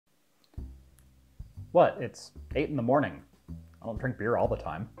What? It's 8 in the morning. I don't drink beer all the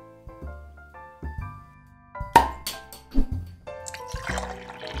time.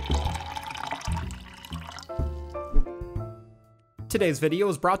 Today's video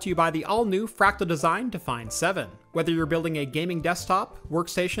is brought to you by the all-new Fractal Design Define 7. Whether you're building a gaming desktop,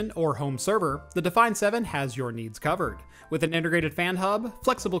 workstation, or home server, the Define 7 has your needs covered. With an integrated fan hub,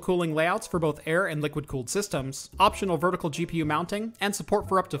 flexible cooling layouts for both air and liquid-cooled systems, optional vertical GPU mounting, and support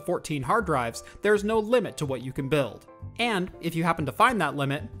for up to 14 hard drives, there's no limit to what you can build. And, if you happen to find that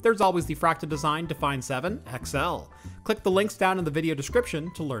limit, there's always the Fractal Design Define 7 XL. Click the links down in the video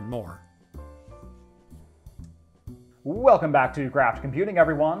description to learn more. Welcome back to Craft Computing,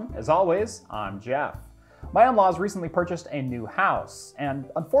 everyone. As always, I'm Jeff. My in-laws recently purchased a new house,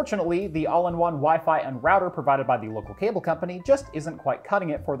 and unfortunately, the all-in-one Wi-Fi and router provided by the local cable company just isn't quite cutting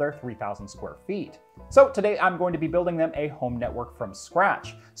it for their 3,000 square feet. So today I'm going to be building them a home network from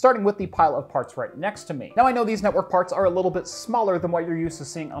scratch, starting with the pile of parts right next to me. Now I know these network parts are a little bit smaller than what you're used to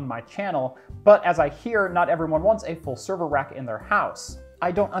seeing on my channel, but as I hear, not everyone wants a full server rack in their house.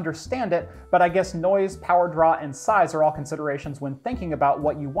 I don't understand it, but I guess noise, power draw, and size are all considerations when thinking about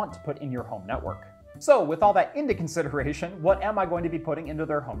what you want to put in your home network. So with all that into consideration, what am I going to be putting into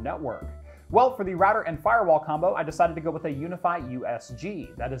their home network? Well, for the router and firewall combo, I decided to go with a UniFi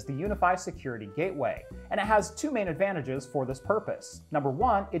USG, that is the UniFi Security Gateway, and it has two main advantages for this purpose. Number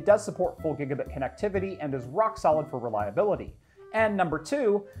one, it does support full gigabit connectivity and is rock solid for reliability. And number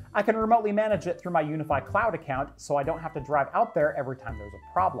two, I can remotely manage it through my UniFi Cloud account, so I don't have to drive out there every time there's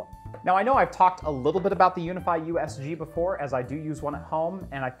a problem. Now I know I've talked a little bit about the UniFi USG before, as I do use one at home,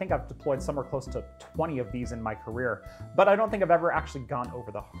 and I think I've deployed somewhere close to 20 of these in my career, but I don't think I've ever actually gone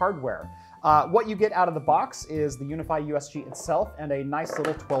over the hardware. What you get out of the box is the UniFi USG itself and a nice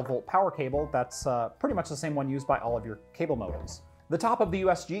little 12-volt power cable that's pretty much the same one used by all of your cable modems. The top of the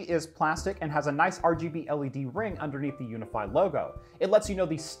USG is plastic and has a nice RGB LED ring underneath the UniFi logo. It lets you know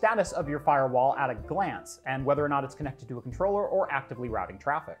the status of your firewall at a glance and whether or not it's connected to a controller or actively routing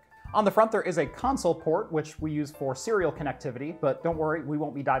traffic. On the front there is a console port, which we use for serial connectivity, but don't worry, we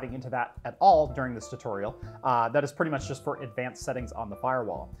won't be diving into that at all during this tutorial. That is pretty much just for advanced settings on the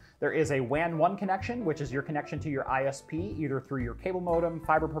firewall. There is a WAN 1 connection, which is your connection to your ISP, either through your cable modem,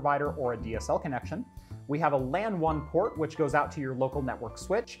 fiber provider, or a DSL connection. We have a LAN 1 port, which goes out to your local network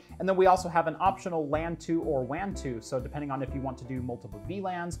switch, and then we also have an optional LAN 2 or WAN 2, so depending on if you want to do multiple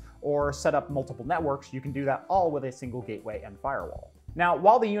VLANs or set up multiple networks, you can do that all with a single gateway and firewall. Now,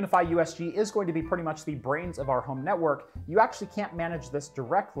 while the UniFi USG is going to be pretty much the brains of our home network, you actually can't manage this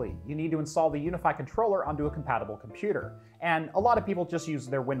directly. You need to install the UniFi controller onto a compatible computer. And a lot of people just use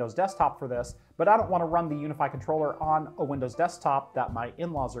their Windows desktop for this, but I don't want to run the UniFi controller on a Windows desktop that my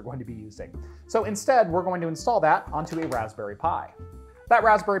in-laws are going to be using. So instead, we're going to install that onto a Raspberry Pi. That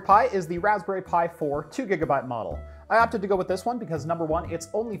Raspberry Pi is the Raspberry Pi 4 2GB model. I opted to go with this one because number one, it's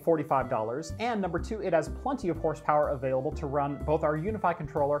only $45, and number two, it has plenty of horsepower available to run both our UniFi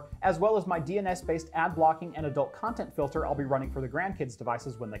controller as well as my DNS-based ad blocking and adult content filter I'll be running for the grandkids'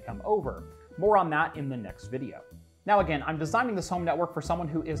 devices when they come over. More on that in the next video. Now again, I'm designing this home network for someone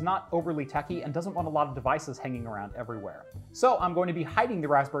who is not overly techy and doesn't want a lot of devices hanging around everywhere. So I'm going to be hiding the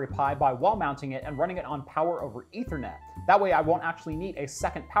Raspberry Pi by wall mounting it and running it on power over Ethernet. That way I won't actually need a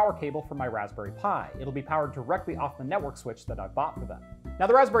second power cable for my Raspberry Pi. It'll be powered directly off the network switch that I bought for them. Now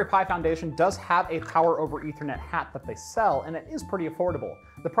the Raspberry Pi Foundation does have a power over Ethernet hat that they sell, and it is pretty affordable.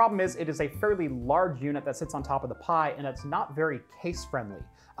 The problem is it is a fairly large unit that sits on top of the Pi, and it's not very case friendly.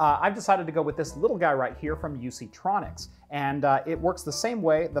 I've decided to go with this little guy right here from UC Tronics, and it works the same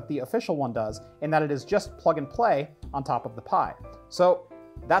way that the official one does, in that it is just plug and play on top of the Pi. So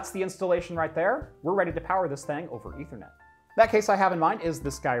that's the installation right there. We're ready to power this thing over Ethernet. That case I have in mind is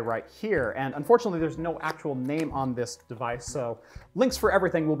this guy right here, and unfortunately there's no actual name on this device, so links for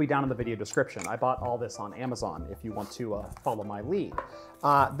everything will be down in the video description. I bought all this on Amazon if you want to follow my lead.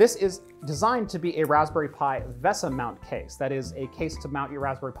 This is designed to be a Raspberry Pi VESA mount case. That is a case to mount your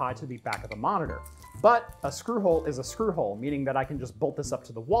Raspberry Pi to the back of a monitor. But a screw hole is a screw hole, meaning that I can just bolt this up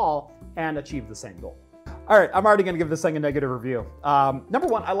to the wall and achieve the same goal. All right, I'm already going to give this thing a negative review. Number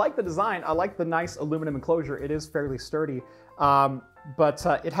one, I like the design. I like the nice aluminum enclosure. It is fairly sturdy, but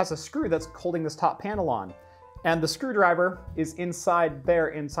it has a screw that's holding this top panel on. And the screwdriver is inside there,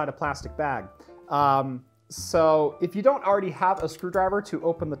 inside a plastic bag. So if you don't already have a screwdriver to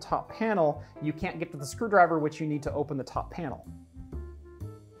open the top panel, you can't get to the screwdriver, which you need to open the top panel.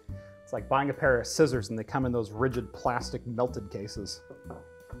 It's like buying a pair of scissors and they come in those rigid plastic melted cases.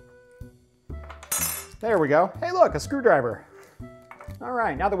 There we go. Hey look, a screwdriver. All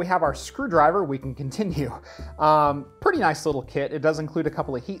right, now that we have our screwdriver, we can continue. Pretty nice little kit. It does include a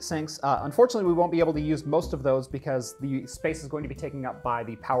couple of heat sinks. Unfortunately, we won't be able to use most of those because the space is going to be taken up by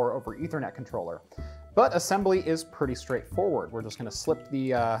the Power over Ethernet controller. But assembly is pretty straightforward. We're just going to slip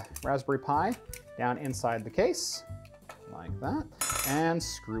the Raspberry Pi down inside the case, like that, and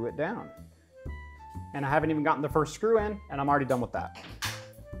screw it down. And I haven't even gotten the first screw in, and I'm already done with that.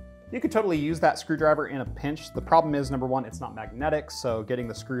 You could totally use that screwdriver in a pinch. The problem is, number one, it's not magnetic, so getting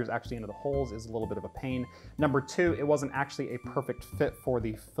the screws actually into the holes is a little bit of a pain. Number two, it wasn't actually a perfect fit for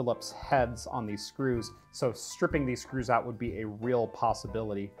the Phillips heads on these screws, so stripping these screws out would be a real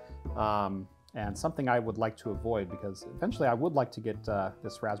possibility, and something I would like to avoid because eventually I would like to get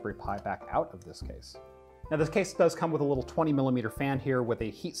this Raspberry Pi back out of this case. Now this case does come with a little 20mm fan here with a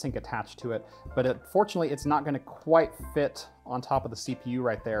heatsink attached to it, but unfortunately it's not going to quite fit on top of the CPU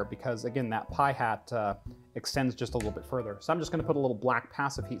right there because, again, that Pi hat extends just a little bit further. So I'm just going to put a little black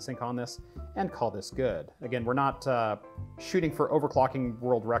passive heatsink on this and call this good. Again, we're not shooting for overclocking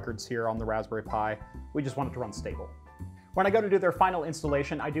world records here on the Raspberry Pi. We just want it to run stable. When I go to do their final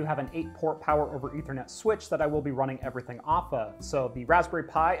installation, I do have an 8-port Power over Ethernet switch that I will be running everything off of. So the Raspberry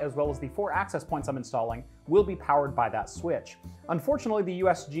Pi, as well as the 4 access points I'm installing, will be powered by that switch. Unfortunately, the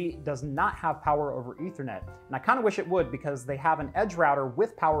USG does not have Power over Ethernet, and I kind of wish it would because they have an edge router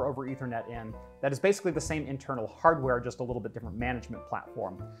with Power over Ethernet in that is basically the same internal hardware, just a little bit different management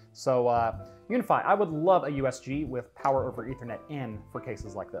platform. So UniFi, I would love a USG with Power over Ethernet in for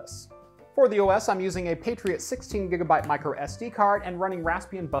cases like this. For the OS, I'm using a Patriot 16GB micro SD card and running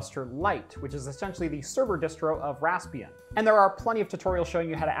Raspbian Buster Lite, which is essentially the server distro of Raspbian. And there are plenty of tutorials showing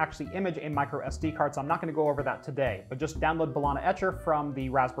you how to actually image a micro SD card, so I'm not going to go over that today, but just download Balana Etcher from the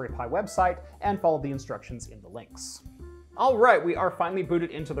Raspberry Pi website and follow the instructions in the links. All right, we are finally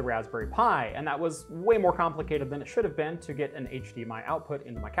booted into the Raspberry Pi, and that was way more complicated than it should have been to get an HDMI output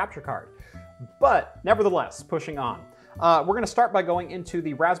into my capture card. But nevertheless, pushing on. We're going to start by going into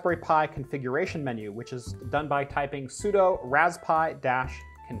the Raspberry Pi configuration menu, which is done by typing sudo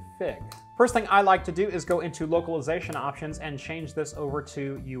raspi-config. First thing I like to do is go into localization options and change this over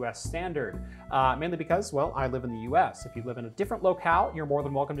to US standard, mainly because, well, I live in the US. If you live in a different locale, you're more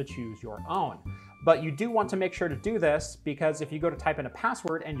than welcome to choose your own. But you do want to make sure to do this because if you go to type in a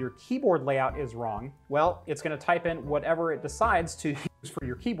password and your keyboard layout is wrong, well, it's going to type in whatever it decides to use for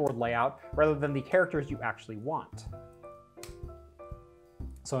your keyboard layout rather than the characters you actually want.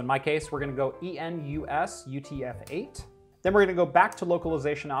 So in my case, we're going to go ENUSUTF8. Then we're going to go back to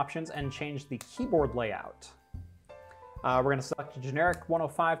localization options and change the keyboard layout. We're going to select a generic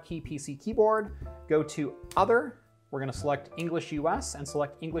 105 key PC keyboard, go to Other. We're going to select English US and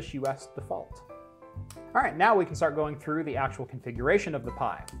select English US default. All right, now we can start going through the actual configuration of the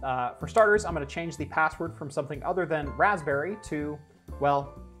Pi. For starters, I'm going to change the password from something other than Raspberry to,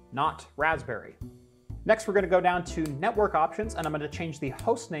 well, not Raspberry. Next, we're going to go down to network options, and I'm going to change the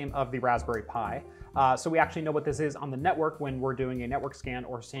host name of the Raspberry Pi so we actually know what this is on the network when we're doing a network scan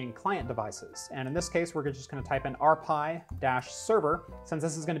or seeing client devices. And in this case, we're just going to type in rpi-server, since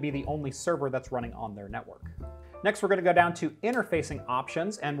this is going to be the only server that's running on their network. Next, we're going to go down to interfacing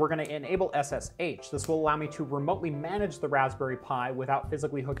options, and we're going to enable SSH. This will allow me to remotely manage the Raspberry Pi without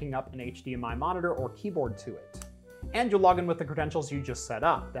physically hooking up an HDMI monitor or keyboard to it. And you'll log in with the credentials you just set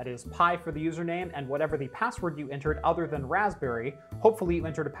up. That is Pi for the username and whatever the password you entered other than Raspberry. Hopefully you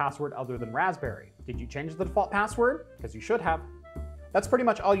entered a password other than Raspberry. Did you change the default password? Because you should have. That's pretty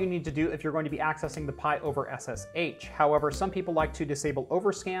much all you need to do if you're going to be accessing the Pi over SSH. However, some people like to disable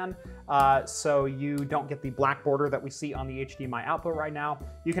overscan so you don't get the black border that we see on the HDMI output right now.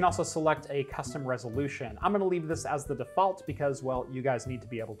 You can also select a custom resolution. I'm going to leave this as the default because, well, you guys need to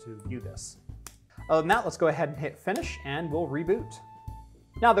be able to view this. Other than that, let's go ahead and hit finish and we'll reboot.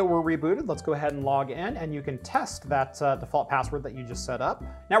 Now that we're rebooted, let's go ahead and log in and you can test that default password that you just set up.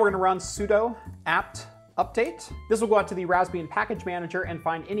 Now we're going to run sudo apt update. This will go out to the Raspbian package manager and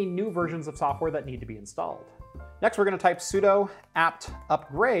find any new versions of software that need to be installed. Next, we're going to type sudo apt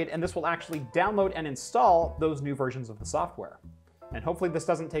upgrade, and this will actually download and install those new versions of the software. And hopefully this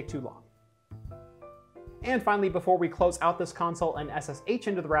doesn't take too long. And finally, before we close out this console and SSH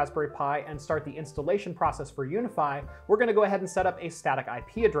into the Raspberry Pi and start the installation process for UniFi, we're going to go ahead and set up a static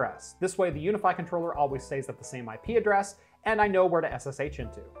IP address. This way the UniFi controller always stays at the same IP address, and I know where to SSH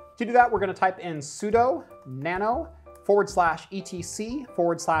into. To do that, we're going to type in sudo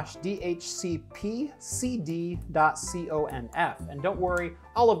nano/etc/dhcpcd.conf. And don't worry,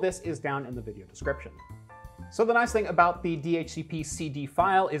 all of this is down in the video description. So the nice thing about the DHCP CD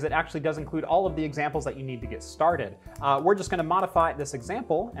file is it actually does include all of the examples that you need to get started. We're just going to modify this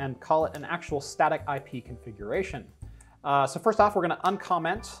example and call it an actual static IP configuration. So first off, we're going to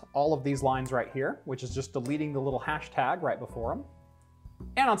uncomment all of these lines right here, which is just deleting the little hashtag right before them.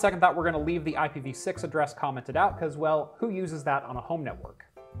 And on second thought, we're going to leave the IPv6 address commented out because, well, who uses that on a home network?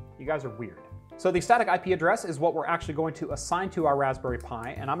 You guys are weird. So the static IP address is what we're actually going to assign to our Raspberry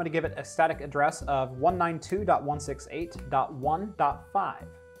Pi, and I'm going to give it a static address of 192.168.1.5.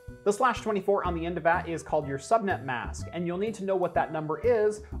 The /24 on the end of that is called your subnet mask, and you'll need to know what that number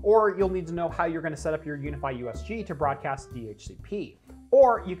is, or you'll need to know how you're going to set up your UniFi USG to broadcast DHCP.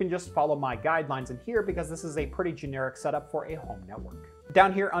 Or you can just follow my guidelines in here because this is a pretty generic setup for a home network.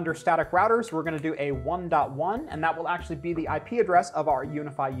 Down here under static routers, we're going to do a 1.1, and that will actually be the IP address of our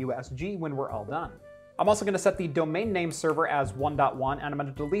UniFi USG when we're all done. I'm also going to set the domain name server as 1.1, and I'm going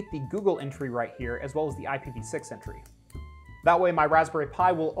to delete the Google entry right here, as well as the IPv6 entry. That way my Raspberry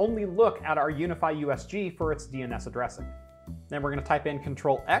Pi will only look at our UniFi USG for its DNS addressing. Then we're going to type in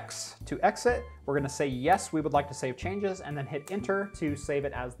Control-X to exit. We're going to say yes, we would like to save changes, and then hit Enter to save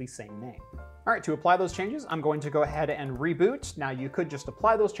it as the same name. All right, to apply those changes, I'm going to go ahead and reboot. Now you could just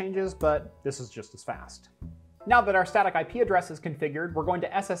apply those changes, but this is just as fast. Now that our static IP address is configured, we're going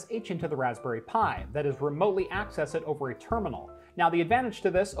to SSH into the Raspberry Pi, that is remotely access it over a terminal. Now the advantage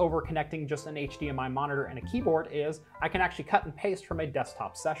to this over connecting just an HDMI monitor and a keyboard is I can actually cut and paste from a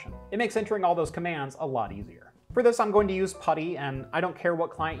desktop session. It makes entering all those commands a lot easier. For this, I'm going to use PuTTY, and I don't care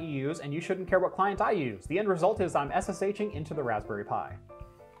what client you use, and you shouldn't care what client I use. The end result is I'm SSHing into the Raspberry Pi.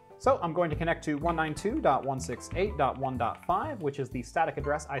 So I'm going to connect to 192.168.1.5, which is the static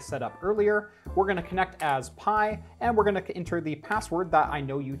address I set up earlier. We're going to connect as Pi, and we're going to enter the password that I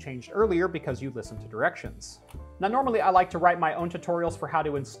know you changed earlier because you listened to directions. Now normally I like to write my own tutorials for how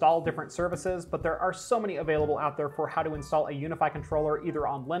to install different services, but there are so many available out there for how to install a UniFi controller either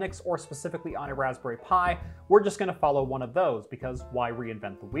on Linux or specifically on a Raspberry Pi. We're just going to follow one of those because why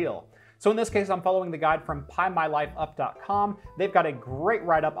reinvent the wheel? So in this case, I'm following the guide from PiMyLifeUp.com. They've got a great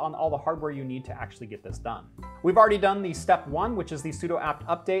write-up on all the hardware you need to actually get this done. We've already done the step 1, which is the sudo apt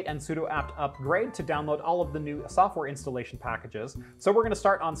update and sudo apt upgrade to download all of the new software installation packages. So we're going to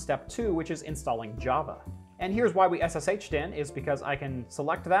start on step 2, which is installing Java. And here's why we SSH'd in, is because I can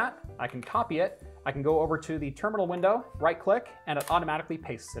select that, I can copy it, I can go over to the terminal window, right-click, and it automatically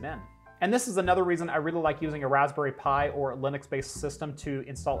pastes it in. And this is another reason I really like using a Raspberry Pi or a Linux-based system to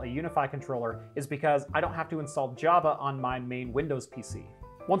install a UniFi controller, is because I don't have to install Java on my main Windows PC.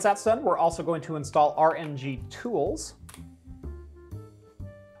 Once that's done, we're also going to install RNG tools.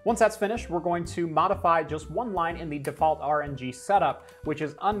 Once that's finished, we're going to modify just one line in the default RNG setup, which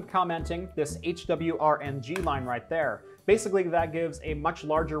is uncommenting this HWRNG line right there. Basically, that gives a much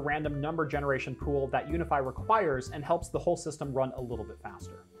larger random number generation pool that UniFi requires and helps the whole system run a little bit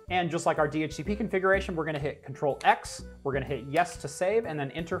faster. And just like our DHCP configuration, we're going to hit Control-X, we're going to hit yes to save, and then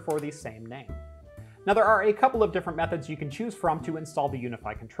enter for the same name. Now there are a couple of different methods you can choose from to install the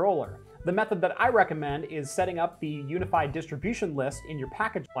UniFi controller. The method that I recommend is setting up the UniFi distribution list in your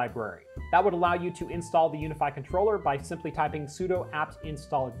package library. That would allow you to install the UniFi controller by simply typing sudo apt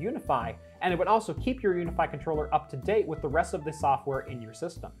install UniFi, and it would also keep your UniFi controller up to date with the rest of the software in your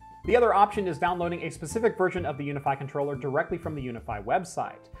system. The other option is downloading a specific version of the UniFi controller directly from the UniFi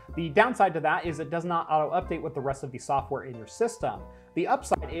website. The downside to that is it does not auto-update with the rest of the software in your system. The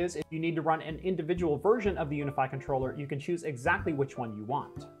upside is if you need to run an individual version of the UniFi controller, you can choose exactly which one you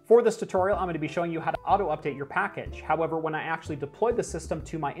want. For this tutorial, I'm going to be showing you how to auto-update your package. However, when I actually deploy the system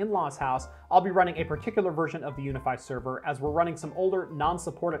to my in-laws' house, I'll be running a particular version of the UniFi server as we're running some older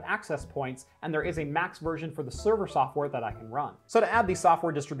non-supported access points, and there is a max version for the server software that I can run. So to add the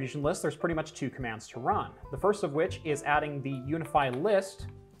software distribution list, there's pretty much 2 commands to run. The first of which is adding the UniFi list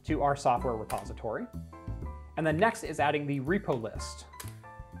to our software repository. And then next is adding the repo list.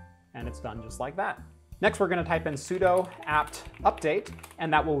 And it's done just like that. Next, we're going to type in sudo apt update,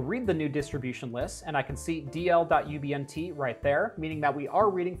 and that will read the new distribution list, and I can see dl.ubnt right there, meaning that we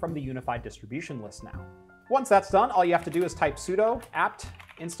are reading from the UniFi distribution list now. Once that's done, all you have to do is type sudo apt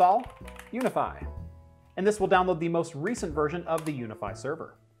install UniFi, and this will download the most recent version of the UniFi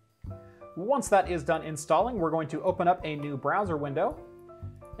server. Once that is done installing, we're going to open up a new browser window,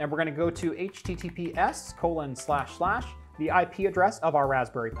 and we're going to go to https:// the IP address of our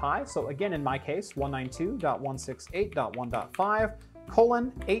Raspberry Pi. So again, in my case,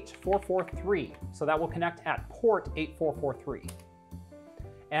 192.168.1.5:8443. So that will connect at port 8443.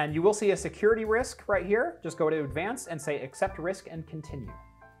 And you will see a security risk right here. Just go to advanced and say accept risk and continue.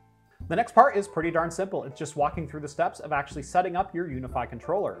 The next part is pretty darn simple. It's just walking through the steps of actually setting up your UniFi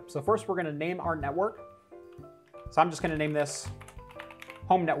controller. So first we're going to name our network. So I'm just going to name this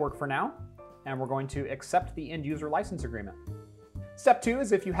home network for now. And we're going to accept the end user license agreement. Step 2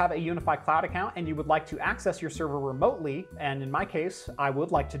 is if you have a UniFi Cloud account and you would like to access your server remotely, and in my case, I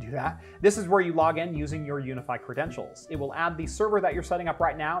would like to do that, this is where you log in using your UniFi credentials. It will add the server that you're setting up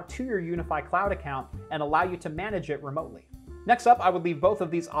right now to your UniFi Cloud account and allow you to manage it remotely. Next up, I would leave both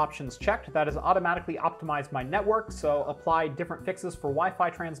of these options checked. That is automatically optimize my network, so apply different fixes for Wi-Fi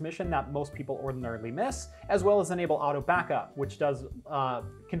transmission that most people ordinarily miss, as well as enable auto backup, which does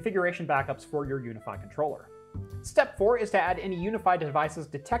configuration backups for your UniFi controller. Step 4 is to add any UniFi devices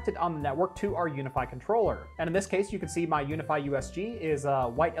detected on the network to our UniFi controller. And in this case, you can see my UniFi USG is a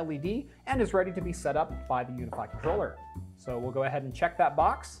white LED and is ready to be set up by the UniFi controller. So we'll go ahead and check that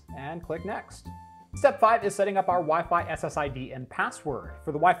box and click Next. Step 5 is setting up our Wi-Fi SSID and password.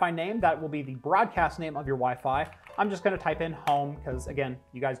 For the Wi-Fi name, that will be the broadcast name of your Wi-Fi. I'm just going to type in home because, again,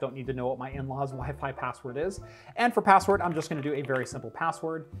 you guys don't need to know what my in-laws' Wi-Fi password is. And for password, I'm just going to do a very simple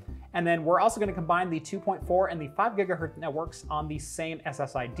password. And then we're also going to combine the 2.4 and the 5 gigahertz networks on the same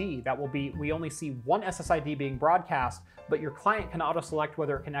SSID. That will be, we only see one SSID being broadcast, but your client can auto-select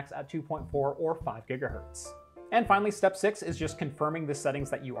whether it connects at 2.4 or 5 gigahertz. And finally, step 6 is just confirming the settings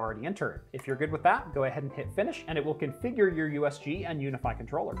that you already entered. If you're good with that, go ahead and hit finish and it will configure your USG and UniFi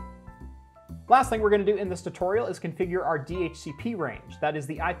controller. Last thing we're going to do in this tutorial is configure our DHCP range. That is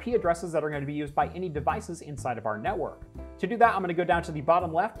the IP addresses that are going to be used by any devices inside of our network. To do that, I'm going to go down to the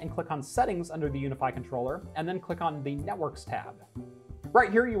bottom left and click on Settings under the UniFi controller, and then click on the Networks tab. Right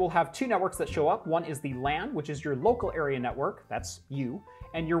here, you will have two networks that show up. One is the LAN, which is your local area network, that's you,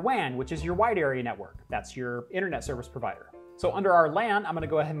 and your WAN, which is your wide area network, that's your internet service provider. So under our LAN, I'm going to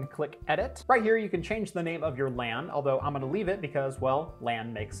go ahead and click Edit. Right here, you can change the name of your LAN, although I'm going to leave it because, well,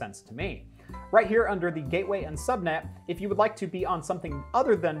 LAN makes sense to me. Right here under the gateway and subnet, if you would like to be on something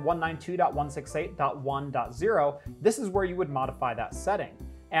other than 192.168.1.0, this is where you would modify that setting.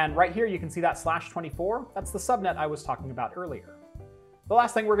 And right here, you can see that /24, that's the subnet I was talking about earlier. The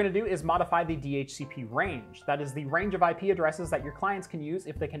last thing we're going to do is modify the DHCP range. That is the range of IP addresses that your clients can use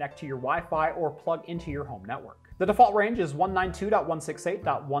if they connect to your Wi-Fi or plug into your home network. The default range is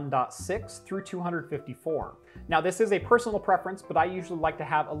 192.168.1.6 through 254. Now this is a personal preference, but I usually like to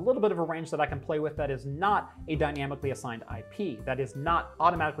have a little bit of a range that I can play with that is not a dynamically assigned IP, that is not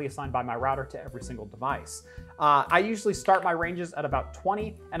automatically assigned by my router to every single device. I usually start my ranges at about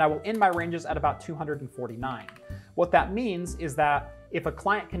 20, and I will end my ranges at about 249. What that means is that if a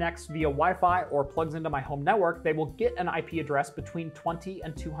client connects via Wi-Fi or plugs into my home network, they will get an IP address between 20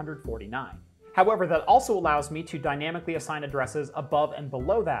 and 249. However, that also allows me to dynamically assign addresses above and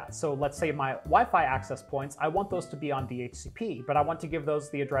below that. So let's say my Wi-Fi access points, I want those to be on DHCP, but I want to give those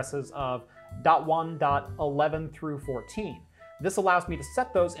the addresses of .1, .11 through 14. This allows me to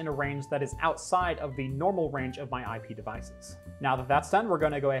set those in a range that is outside of the normal range of my IP devices. Now that that's done, we're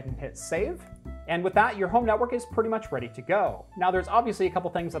going to go ahead and hit save. And with that, your home network is pretty much ready to go. Now there's obviously a couple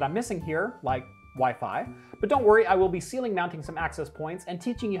things that I'm missing here, like Wi-Fi, but don't worry, I will be ceiling mounting some access points and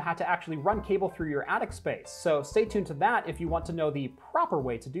teaching you how to actually run cable through your attic space. So stay tuned to that if you want to know the proper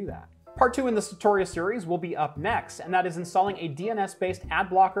way to do that. Part 2 in this tutorial series will be up next, and that is installing a DNS-based ad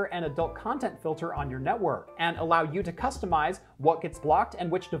blocker and adult content filter on your network, and allow you to customize what gets blocked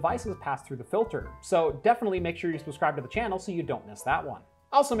and which devices pass through the filter. So definitely make sure you subscribe to the channel so you don't miss that one.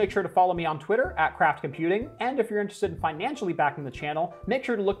 Also make sure to follow me on Twitter at Craft Computing, and if you're interested in financially backing the channel, make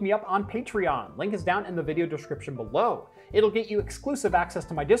sure to look me up on Patreon. Link is down in the video description below. It'll get you exclusive access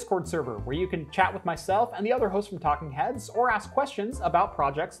to my Discord server, where you can chat with myself and the other hosts from Talking Heads, or ask questions about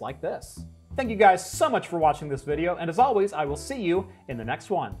projects like this. Thank you guys so much for watching this video, and as always, I will see you in the next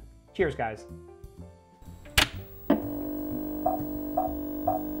one. Cheers, guys.